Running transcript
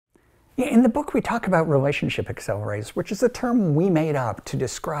Yeah, in the book, we talk about relationship accelerators, which is a term we made up to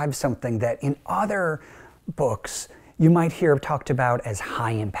describe something that in other books you might hear talked about as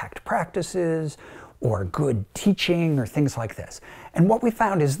high impact practices or good teaching or things like this. And what we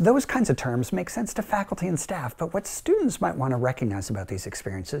found is those kinds of terms make sense to faculty and staff, but what students might want to recognize about these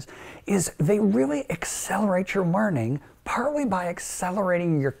experiences is they really accelerate your learning, partly by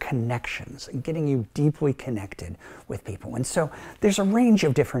accelerating your connections and getting you deeply connected with people. And so there's a range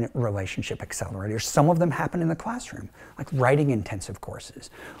of different relationship accelerators. Some of them happen in the classroom, like writing intensive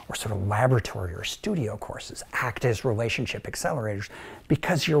courses or sort of laboratory or studio courses act as relationship accelerators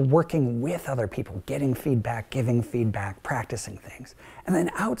because you're working with other people, getting feedback, giving feedback, practicing things. And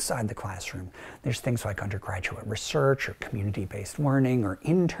then outside the classroom, there's things like undergraduate research or community-based learning or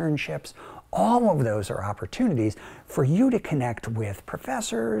internships. All of those are opportunities for you to connect with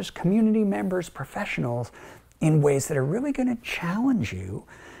professors, community members, professionals in ways that are really going to challenge you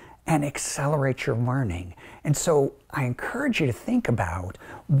and accelerate your learning. And so I encourage you to think about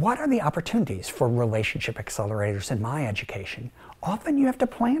what are the opportunities for relationship accelerators in my education. Often you have to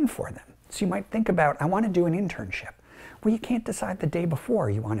plan for them. So you might think about, I want to do an internship. Well, you can't decide the day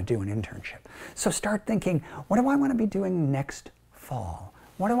before you want to do an internship. So start thinking, what do I want to be doing next fall?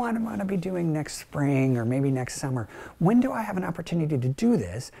 What do I want to be doing next spring or maybe next summer? When do I have an opportunity to do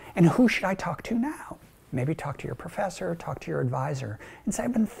this? And who should I talk to now? Maybe talk to your professor, talk to your advisor, and say,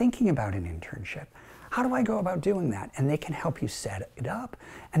 I've been thinking about an internship. How do I go about doing that? And they can help you set it up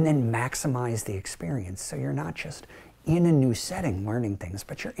and then maximize the experience. So you're not just in a new setting learning things,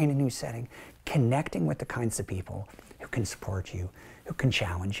 but you're in a new setting connecting with the kinds of people who can support you, who can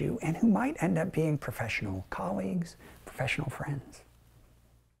challenge you, and who might end up being professional colleagues, professional friends.